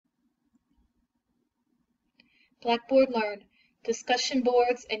Blackboard Learn, discussion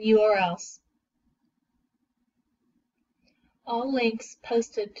boards and URLs. All links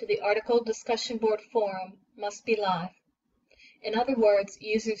posted to the article discussion board forum must be live. In other words,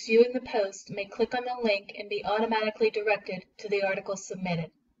 users viewing the post may click on the link and be automatically directed to the article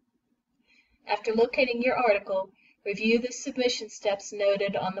submitted. After locating your article, review the submission steps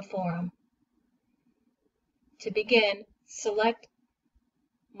noted on the forum. To begin, select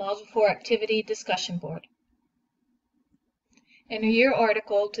Module 4 Activity Discussion Board. Enter your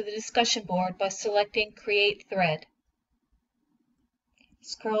article to the discussion board by selecting Create Thread.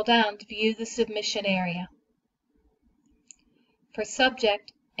 Scroll down to view the submission area. For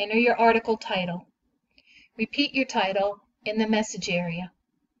subject, enter your article title. Repeat your title in the message area,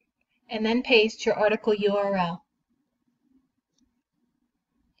 and then paste your article URL.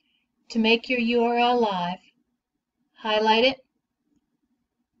 To make your URL live, highlight it,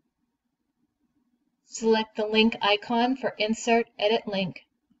 select the link icon for Insert Edit Link.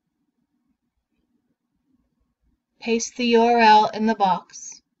 Paste the URL in the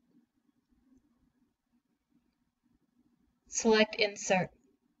box. Select Insert.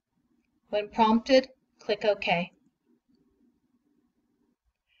 When prompted, click OK.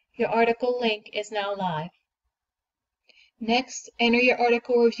 Your article link is now live. Next, enter your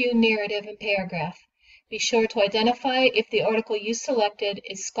article review narrative and paragraph. Be sure to identify if the article you selected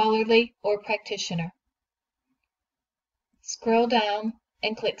is scholarly or practitioner. Scroll down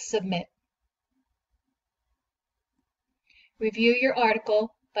and click Submit. Review your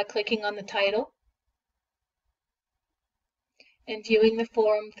article by clicking on the title and viewing the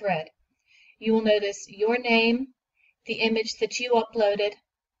forum thread. You will notice your name, the image that you uploaded,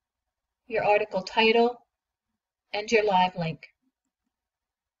 your article title, and your live link.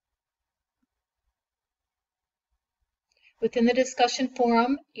 Within the discussion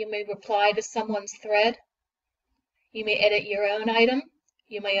forum, you may reply to someone's thread. You may edit your own item.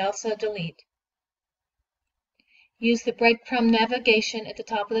 You may also delete. Use the breadcrumb navigation at the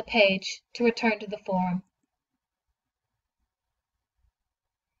top of the page to return to the forum.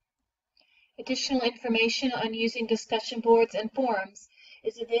 Additional information on using discussion boards and forums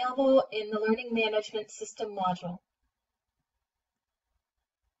is available in the Learning Management System module.